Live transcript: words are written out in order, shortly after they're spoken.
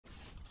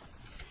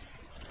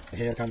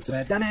Here comes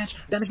the damage.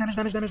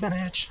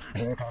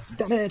 Here comes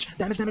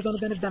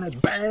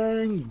damage.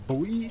 Bang,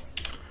 boys.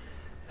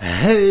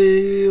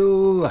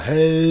 Hail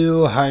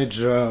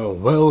Hydra,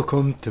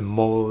 welcome to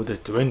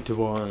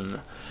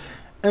MOD21.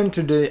 And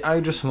today I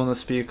just wanna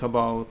speak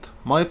about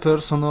my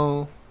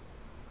personal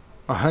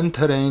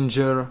Hunter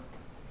Ranger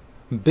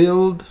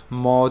build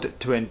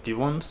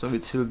MOD21. So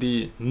it will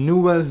be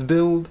newest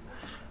build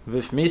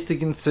with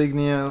mystic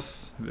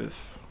insignias,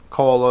 with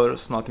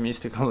colors, not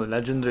mystical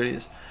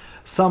legendaries,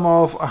 some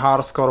of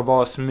hardcore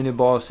boss, mini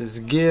bosses,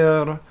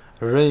 gear,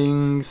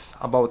 rings,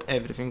 about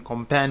everything,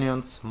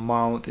 companions,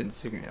 mount,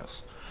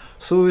 insignias.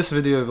 So this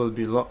video will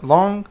be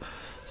long,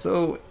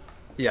 so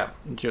yeah,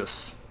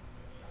 just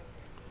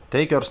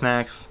take your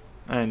snacks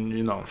and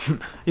you know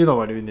you know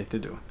what you need to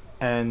do.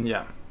 And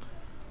yeah,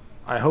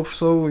 I hope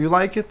so you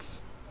like it.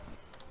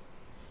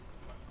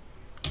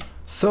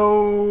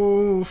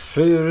 So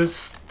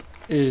first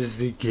is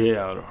the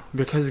gear,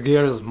 because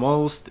gear is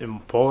most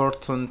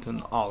important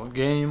in all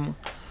game.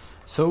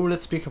 So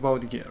let's speak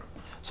about gear.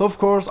 So of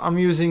course I'm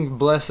using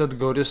Blessed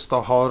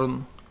Gorista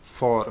Horn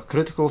for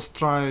critical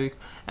strike.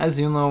 As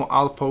you know,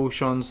 all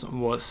potions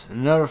was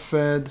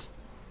nerfed,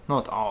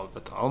 not all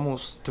but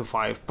almost, to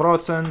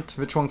 5%,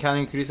 which one can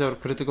increase our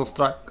critical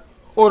strike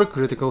or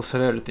critical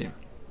celerity.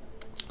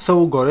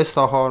 So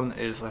Gorista Horn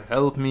is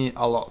helped me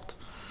a lot.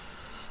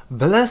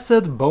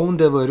 Blessed Bone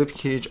Devil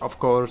Ribcage, of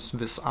course,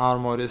 this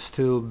armor is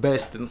still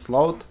best in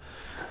slot.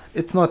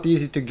 It's not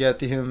easy to get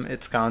him,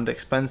 it's kinda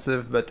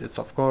expensive, but it's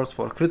of course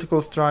for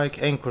critical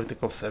strike and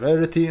critical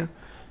severity.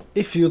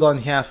 If you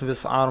don't have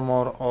this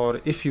armor or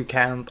if you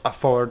can't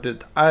afford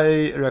it,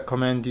 I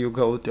recommend you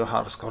go to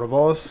hardcore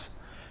boss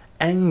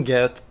and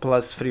get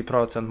plus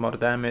 3% more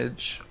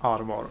damage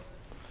armor.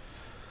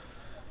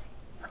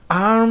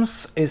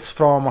 Arms is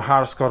from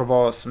hardcore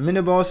boss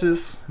mini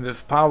bosses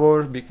with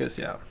power, because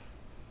yeah,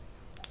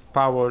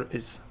 power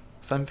is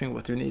something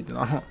what you need, you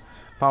know.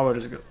 Power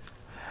is good.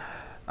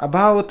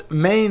 About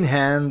main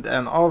hand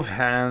and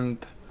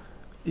offhand,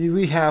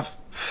 we have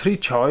three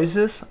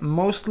choices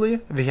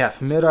mostly. We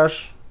have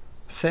Mirage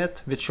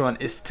set, which one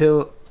is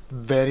still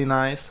very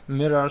nice.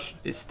 Mirage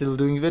is still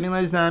doing very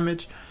nice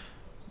damage,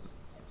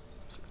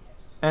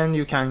 and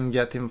you can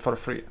get him for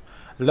free.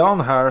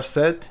 Long Hair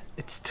set,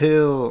 it's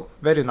still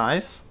very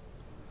nice.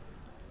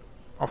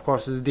 Of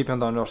course, it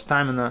depends on your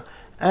stamina.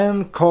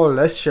 And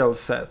Celestial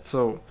set,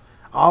 so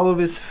all of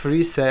this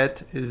free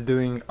set is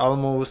doing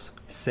almost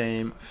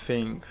same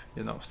thing,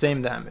 you know,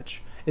 same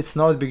damage. It's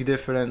not big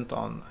different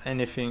on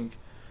anything,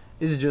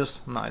 it's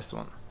just nice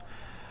one.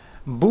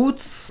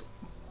 Boots.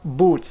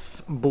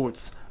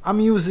 I'm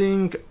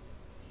using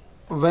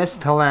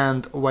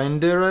Westland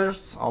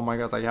Wanderers. Oh my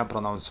god, I can't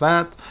pronounce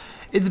that.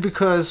 It's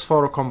because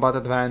for combat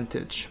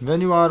advantage,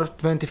 when you are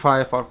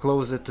 25 or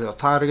closer to your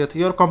target,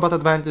 your combat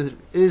advantage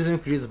is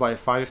increased by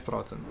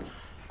 5%.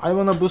 I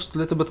wanna boost a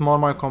little bit more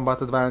my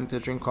combat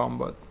advantage in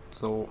combat,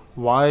 so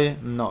why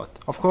not?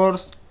 Of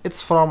course,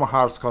 it's from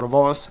hardcore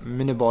boss,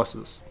 mini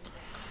bosses.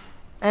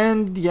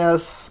 And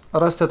yes,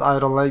 Rusted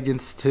Iron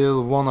Leggings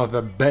still one of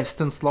the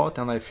best in slot,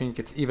 and I think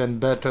it's even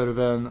better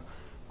than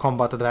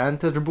combat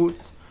advantage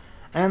boots.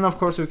 And of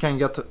course you can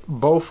get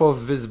both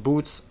of these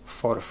boots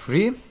for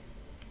free,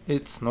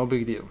 it's no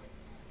big deal.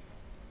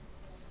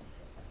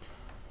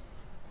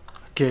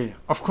 Okay,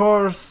 of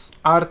course,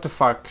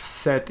 artifact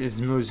set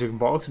is music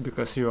box,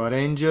 because you are a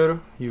ranger,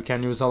 you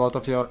can use a lot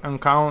of your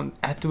encounter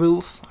at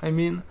wills, I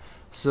mean,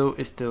 so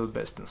it's still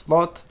best in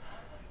slot.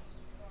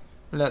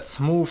 Let's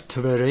move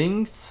to the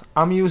rings.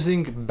 I'm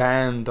using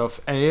Band of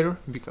Air,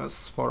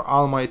 because for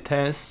all my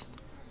tests,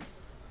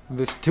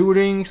 with 2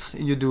 rings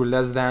you do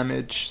less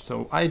damage,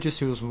 so I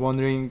just use 1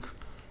 ring,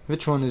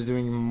 which one is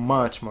doing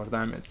much more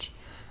damage.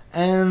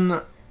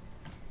 And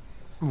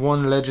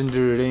 1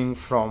 legendary ring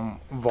from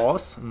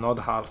Voss, not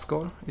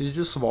hardcore, it's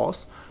just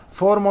Voss,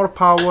 for more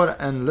power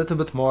and little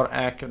bit more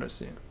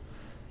accuracy.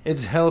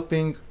 It's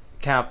helping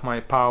cap my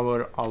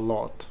power a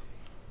lot.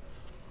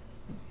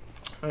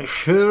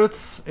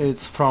 Shirts,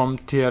 it's from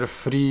tier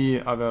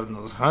 3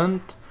 Awareness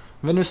Hunt.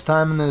 When your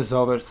stamina is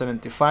over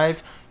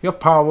 75, your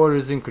power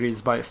is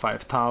increased by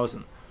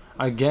 5000.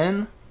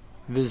 Again,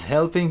 this is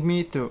helping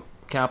me to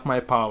cap my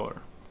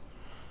power.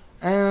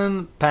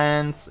 And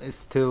pants is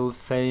still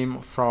same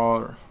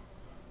for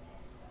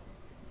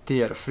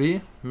tier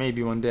 3,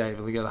 maybe one day I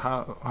will get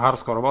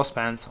hardcore boss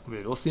pants,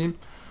 we will see.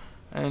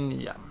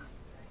 And yeah,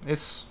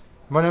 it's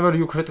whenever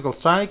you critical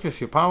strike with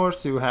your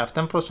powers, you have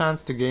 10%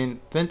 chance to gain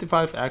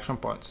 25 action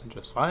points,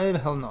 just why the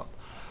hell not.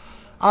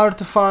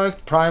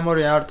 Artifact,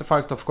 primary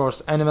artifact, of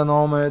course, enemy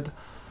nomad.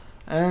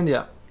 And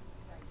yeah,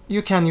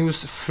 you can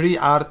use free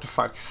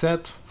artifact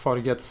set for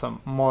get some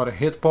more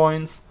hit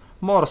points,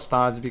 more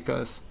stats,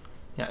 because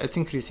yeah, it's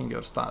increasing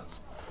your stats.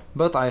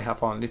 But I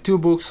have only 2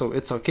 books, so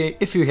it's okay.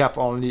 If you have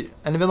only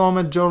Enemy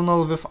Nomad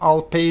journal with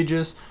all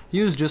pages,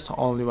 use just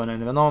only 1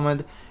 Enemy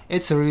Nomad.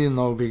 It's really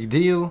no big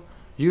deal.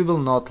 You will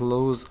not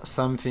lose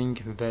something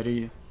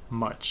very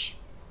much.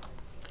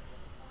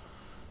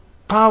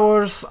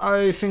 Powers,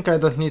 I think I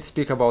don't need to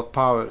speak about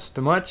powers too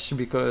much,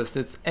 because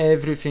it's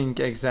everything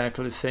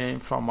exactly the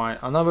same from my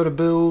another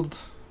build.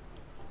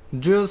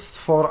 Just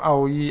for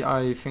AoE,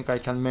 I think I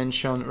can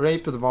mention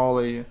Rapid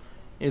Volley.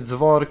 It's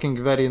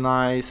working very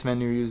nice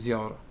when you use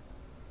your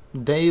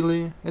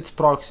daily. It's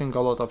proxying a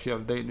lot of your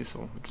daily,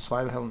 so just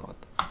why the hell not.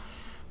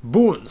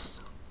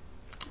 Boons.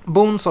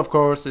 Boons, of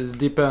course, it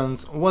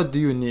depends what do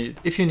you need.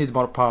 If you need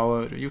more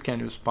power, you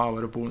can use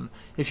power boon.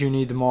 If you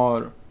need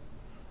more,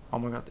 oh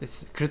my god,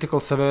 it's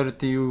critical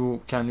severity,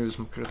 you can use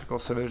critical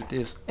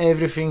severities.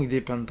 Everything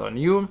depends on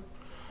you.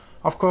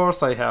 Of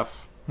course, I have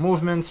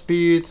movement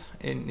speed,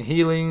 in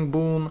healing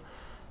boon,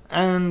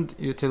 and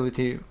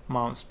utility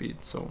mount speed.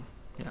 So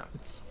yeah,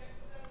 it's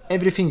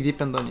everything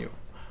depends on you.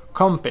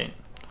 Campaign.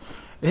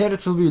 Here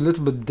it will be a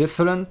little bit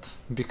different,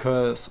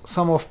 because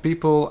some of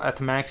people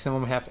at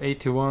maximum have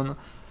 81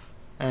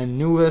 and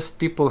newest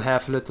people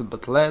have a little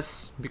bit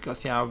less,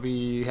 because yeah,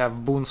 we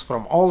have boons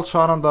from old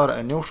Sharandar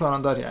and new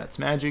Sharandar, yeah, it's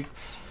magic.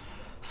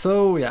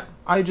 So yeah,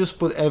 I just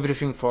put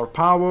everything for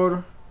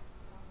power.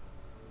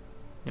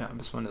 Yeah,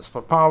 this one is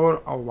for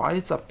power. Oh, why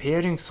it's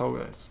appearing so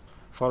guys?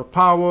 For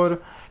power,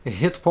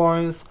 hit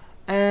points,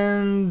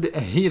 and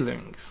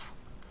healings.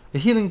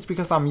 Healings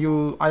because I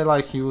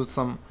like use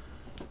some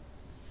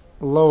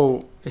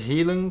low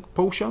healing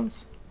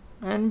potions,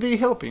 and they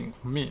helping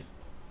me,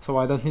 so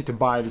I don't need to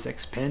buy these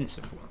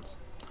expensive ones.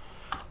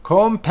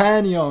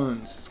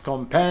 Companions.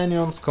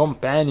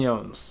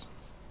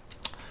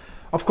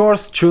 Of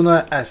course,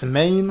 Tuna as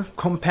main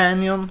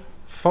companion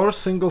for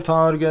single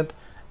target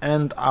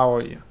and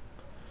AoE.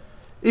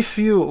 If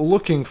you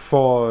looking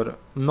for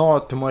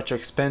not too much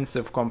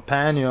expensive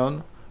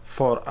companion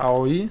for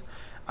AoE,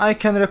 I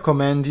can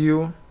recommend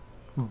you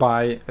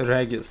buy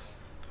Regis.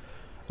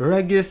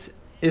 Regis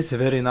is a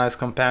very nice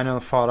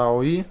companion for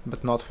AoE,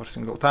 but not for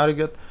single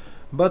target.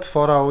 But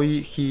for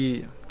AoE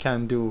he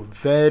can do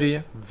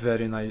very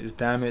nice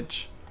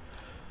damage.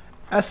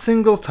 As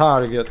single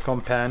target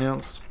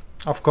companions,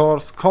 of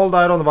course, Cold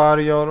Iron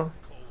Warrior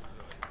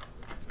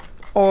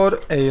or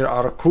Air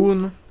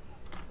Arcoon.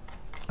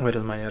 Where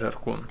is my Air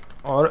Arcoon?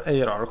 Or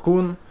Air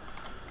Arcoon.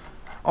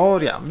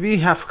 Or yeah, we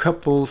have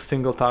couple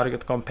single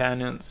target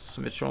companions,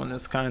 which one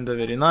is kinda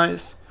very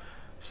nice.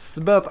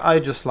 But I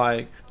just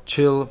like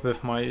chill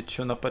with my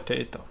tuna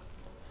potato.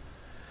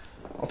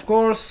 Of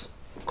course,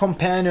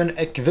 companion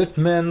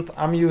equipment,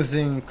 I'm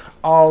using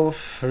all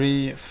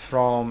three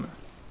from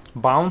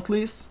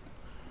Bountless.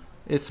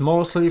 It's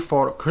mostly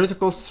for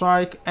critical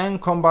strike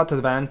and combat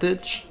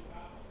advantage.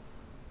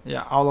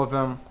 Yeah, all of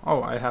them.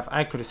 Oh, I have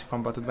accuracy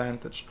combat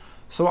advantage.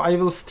 So I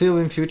will still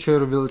in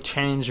future will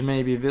change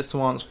maybe this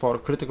ones for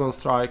critical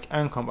strike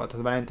and combat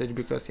advantage,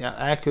 because yeah,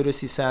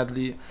 accuracy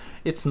sadly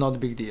it's not a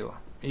big deal.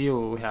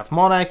 You have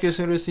more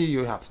accuracy,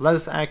 you have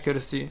less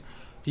accuracy,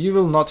 you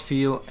will not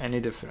feel any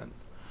different.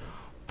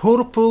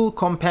 Purple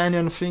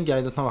companion thing,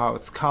 I don't know how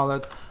it's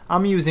called.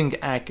 I'm using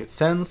Acute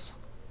Sense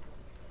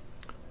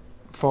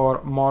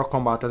for more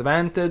combat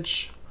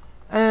advantage,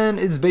 and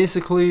it's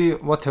basically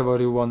whatever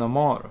you wanna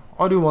more.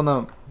 Or you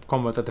wanna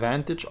combat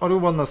advantage, or you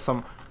wanna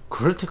some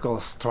critical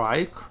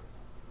strike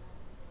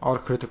or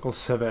critical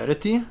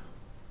severity.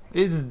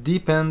 It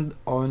depends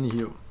on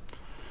you.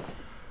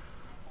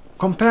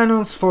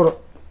 Companions for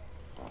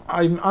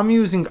I'm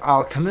using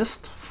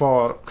Alchemist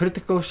for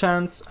critical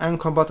chance and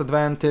combat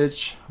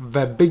advantage.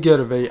 The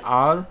bigger they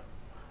are,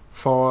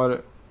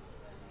 for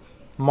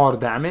more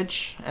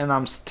damage, and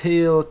I'm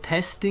still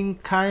testing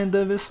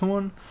kinda this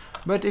one.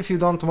 But if you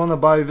don't wanna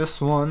buy this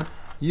one,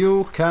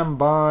 you can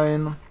buy.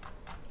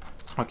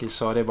 Okay,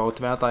 sorry about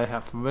that, I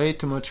have way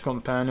too much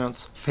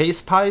companions. Face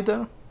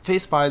Spider.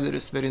 Face Spider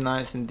is very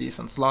nice in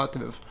defense slot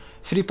with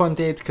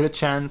 3.8 crit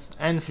chance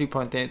and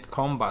 3.8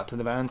 combat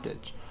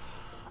advantage.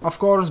 Of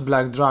course,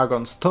 Black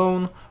Dragon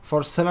Stone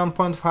for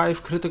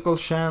 7.5 critical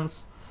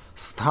chance,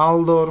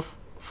 Staldorf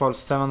for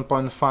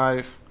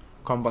 7.5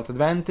 combat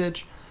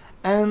advantage,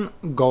 and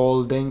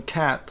Golden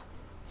Cat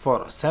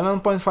for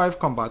 7.5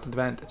 combat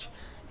advantage.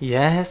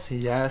 Yes,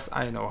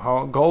 I know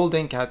how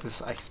Golden Cat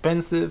is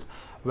expensive,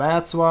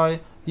 that's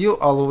why you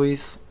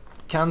always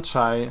can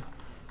try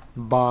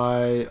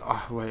buy.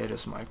 Where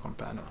is my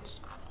companions?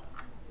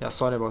 Yeah,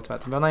 sorry about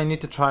that. When I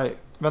need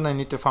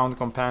to find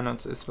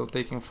companions, it will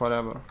taking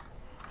forever.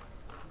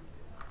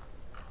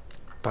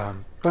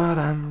 Bum,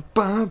 ba-dum,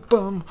 bum,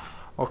 bum.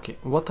 Okay,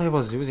 what I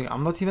was using,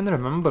 I'm not even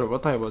remember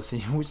what I was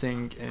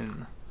using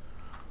in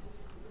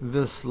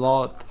this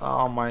slot.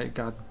 Oh my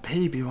god,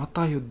 baby, what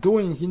are you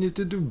doing? You need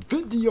to do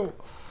video.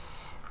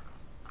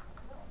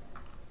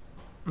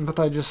 But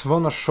I just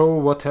wanna show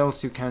what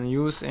else you can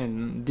use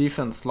in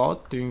defense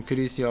slot to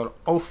increase your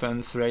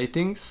offense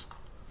ratings,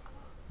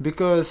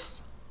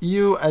 because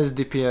you as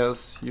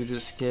DPS, you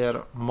just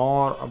care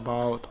more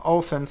about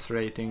offense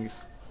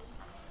ratings,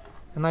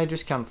 and I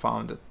just can't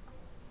find it.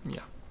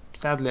 Yeah,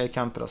 sadly I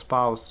can't press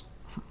pause.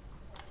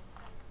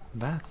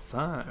 That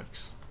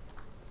sucks.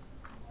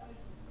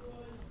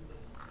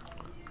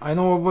 I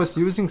know I was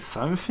using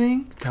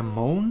something. Come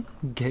on,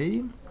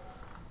 game.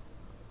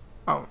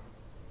 Oh,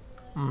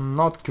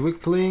 not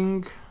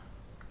Quickling.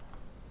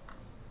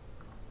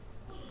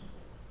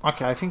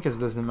 Okay, I think it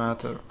doesn't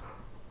matter.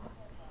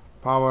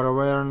 Power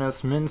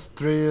awareness,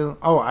 minstrel.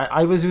 Oh,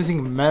 I was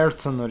using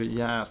mercenary.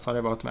 Yeah, sorry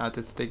about that.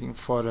 It's taking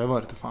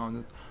forever to find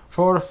it.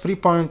 For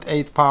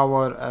 3.8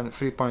 power and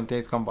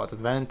 3.8 combat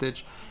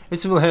advantage,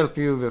 it will help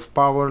you with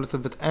power a little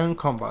bit and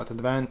combat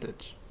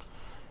advantage.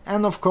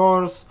 And of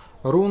course,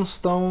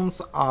 runestones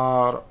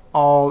are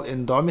all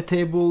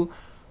indomitable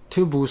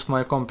to boost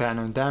my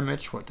companion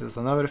damage, what is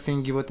another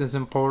thingy what is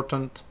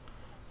important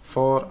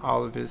for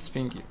all this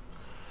thingy.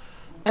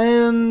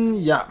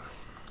 And yeah,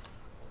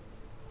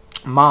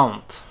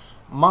 mount,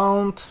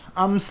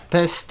 I'm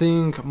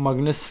testing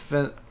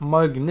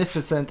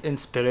magnificent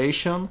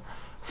inspiration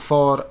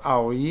for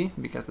AoE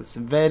because it's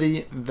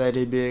very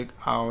big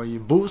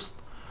AoE boost.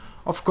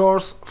 Of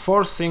course,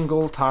 for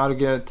single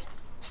target,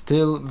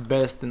 still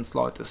best in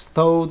slot is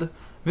Toad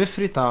with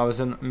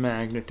 3000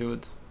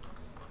 magnitude.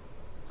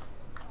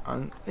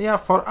 And yeah,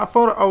 for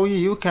AoE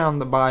you can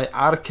buy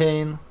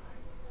Arcane.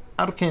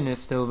 Arcane is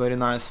still very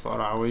nice for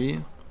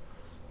AoE.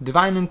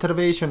 Divine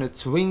Intervention,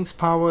 it's Wings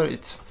power,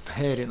 it's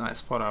very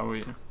nice for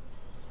AoE.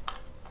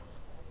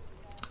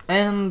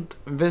 And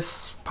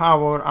this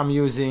power I'm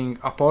using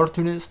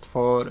Opportunist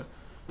for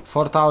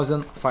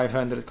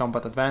 4500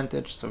 combat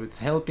advantage, so it's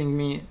helping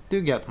me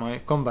to get my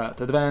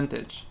combat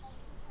advantage.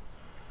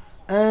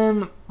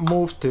 And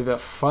move to the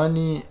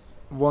funny,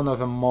 one of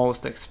the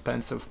most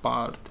expensive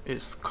part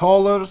is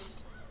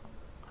colors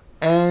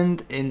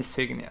and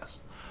insignias.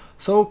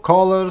 So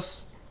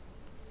colors,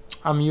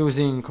 I'm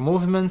using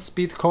movement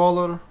speed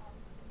color,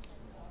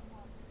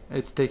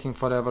 it's taking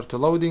forever to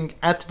loading.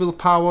 At will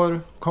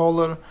power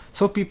color,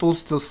 so people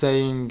still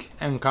saying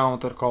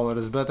encounter color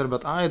is better,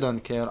 but I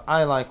don't care.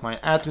 I like my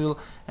at will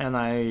and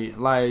I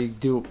like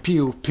do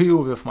pew pew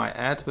with my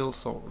at will,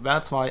 so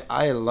that's why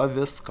I love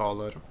this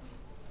color.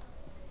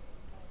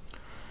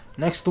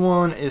 Next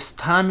one is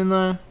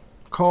stamina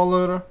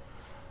color,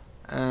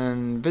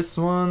 and this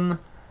one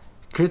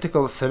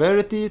critical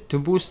severity to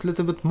boost a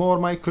little bit more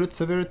my crit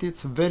severity,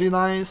 it's very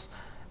nice.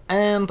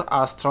 And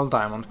astral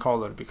diamond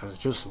color, because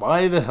just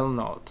why the hell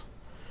not.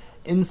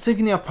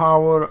 Insignia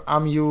power,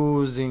 I'm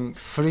using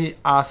free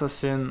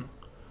assassin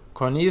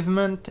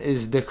connivement,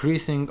 is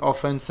decreasing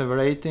offensive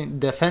rating,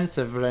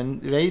 defensive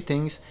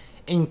ratings,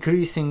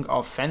 increasing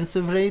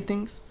offensive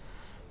ratings.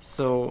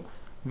 So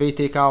they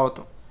take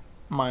out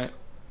my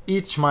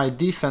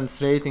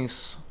defense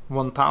ratings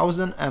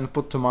 1000 and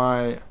put to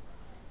my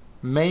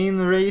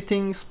main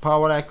ratings,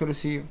 power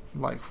accuracy,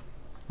 like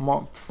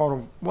more,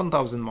 for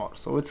 1000 more.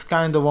 So it's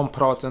kind of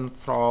 1%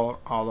 for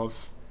all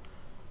of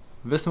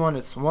this one.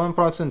 It's 1%,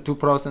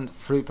 2%,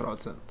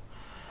 3%.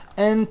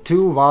 And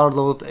 2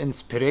 warlord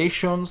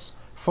inspirations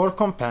for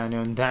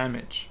companion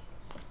damage.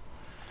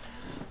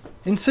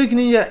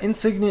 Insignia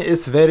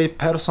is very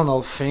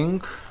personal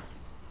thing.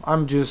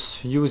 I'm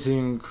just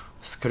using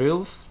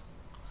skrills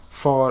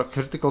for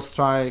critical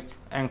strike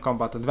and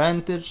combat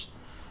advantage,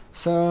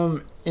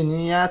 some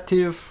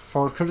initiative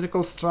for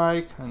critical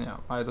strike, and yeah,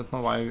 I don't know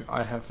why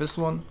I have this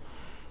one,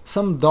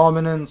 some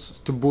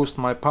dominance to boost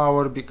my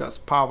power, because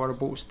power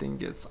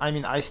boosting it's, I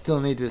mean, I still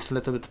need this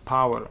little bit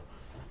power,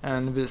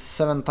 and with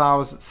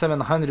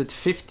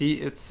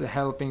 7750 it's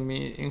helping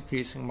me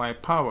increasing my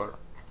power.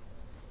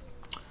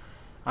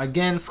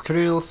 Again,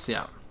 skrills,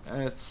 yeah,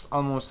 it's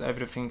almost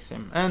everything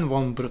same, and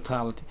 1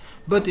 brutality,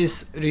 but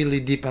it's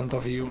really depend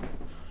of you.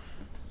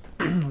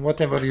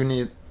 Whatever you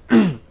need.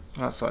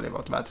 Oh, sorry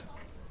about that.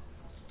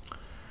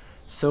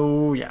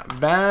 So yeah,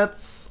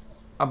 that's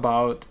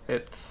about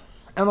it.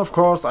 And of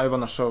course I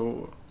wanna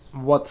show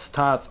what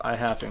stats I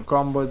have in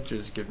combat.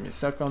 Just give me a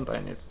second, I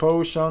need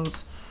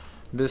potions.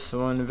 This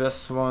one,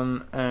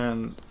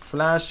 and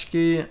flash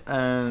key,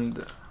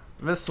 and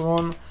this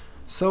one.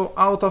 So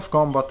out of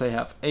combat I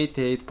have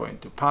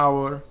 88.2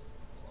 power,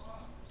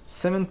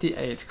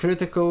 78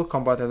 critical,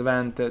 combat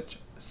advantage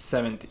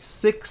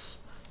 76,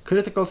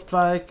 critical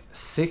strike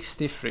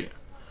 63.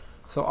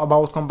 So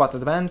about combat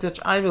advantage,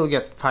 I will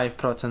get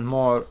 5%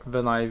 more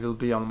when I will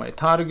be on my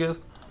target,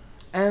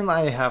 and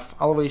I have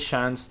always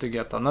chance to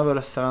get another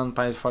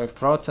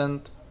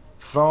 7.5%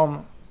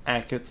 from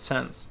acute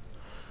sense.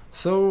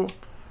 So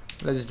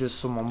let's just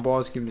summon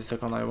boss. Give me a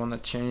second, I wanna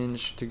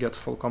change to get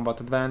full combat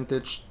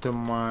advantage to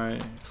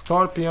my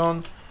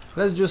scorpion.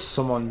 Let's just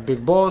summon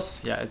big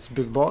boss. Yeah, it's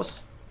big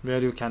boss, where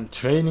you can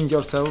training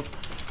yourself,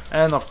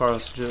 and of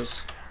course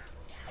just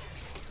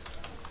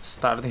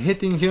start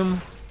hitting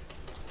him.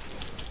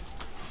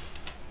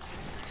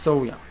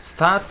 So yeah,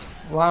 stats,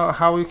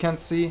 how you can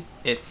see,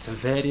 it's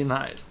very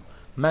nice.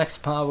 Max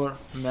power,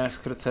 max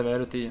crit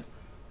severity,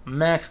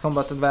 max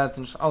combat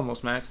advantage,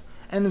 almost max,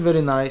 and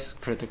very nice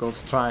critical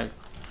strike.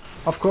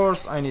 Of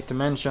course, I need to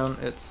mention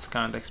it's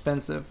kinda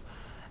expensive,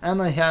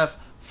 and I have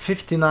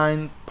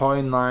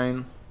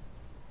 59.9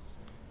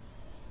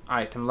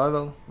 item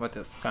level, what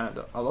is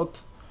kinda a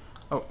lot.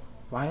 Oh,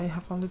 why I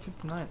have only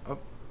 59? Oh,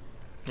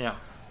 yeah,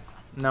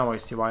 now I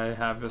see why I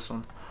have this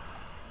one.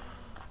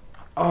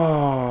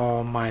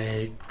 Oh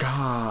my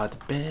god,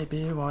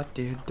 baby, what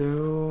you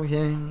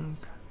doing?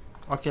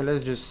 Okay,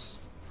 let's just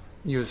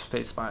use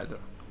Face Spider.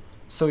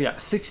 So yeah,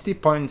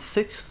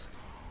 60.6.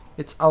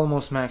 It's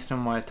almost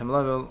maximum item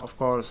level. Of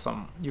course,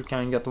 you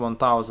can get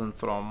 1000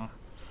 from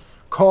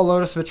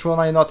colors, which one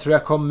I'm not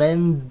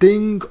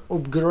recommending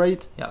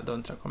upgrade. Yeah,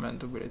 don't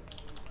recommend upgrade.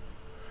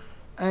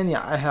 And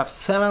yeah, I have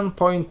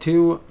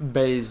 7.2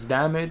 base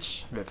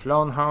damage with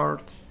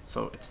Loneheart,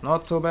 so it's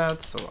not so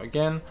bad. So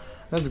again,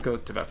 let's go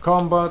to the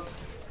combat.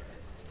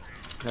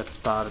 Let's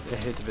start a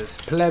hit with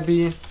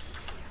Plebby.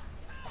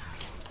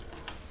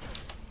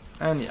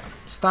 And yeah,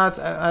 stats,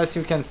 as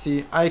you can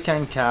see, I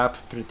can cap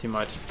pretty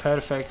much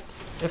perfect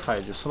if I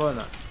just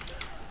wanna.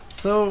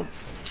 So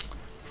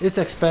it's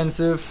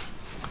expensive,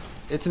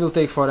 it will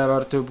take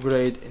forever to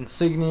upgrade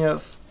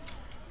insignias.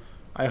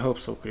 I hope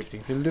so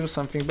Cryptic will do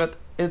something, but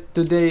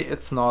today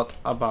it's not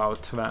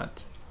about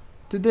that.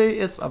 Today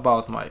it's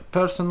about my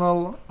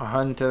personal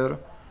hunter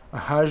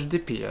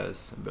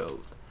HDPS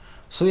build.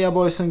 So yeah,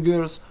 boys and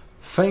girls,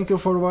 thank you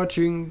for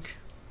watching,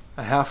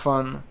 have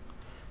fun.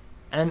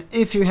 And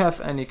if you have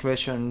any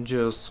question,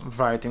 just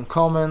write in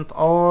comment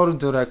or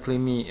directly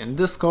me in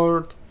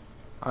Discord.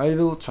 I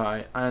will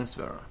try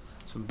answer.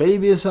 So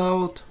baby is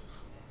out,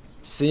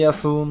 see ya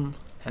soon,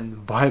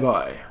 and bye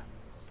bye.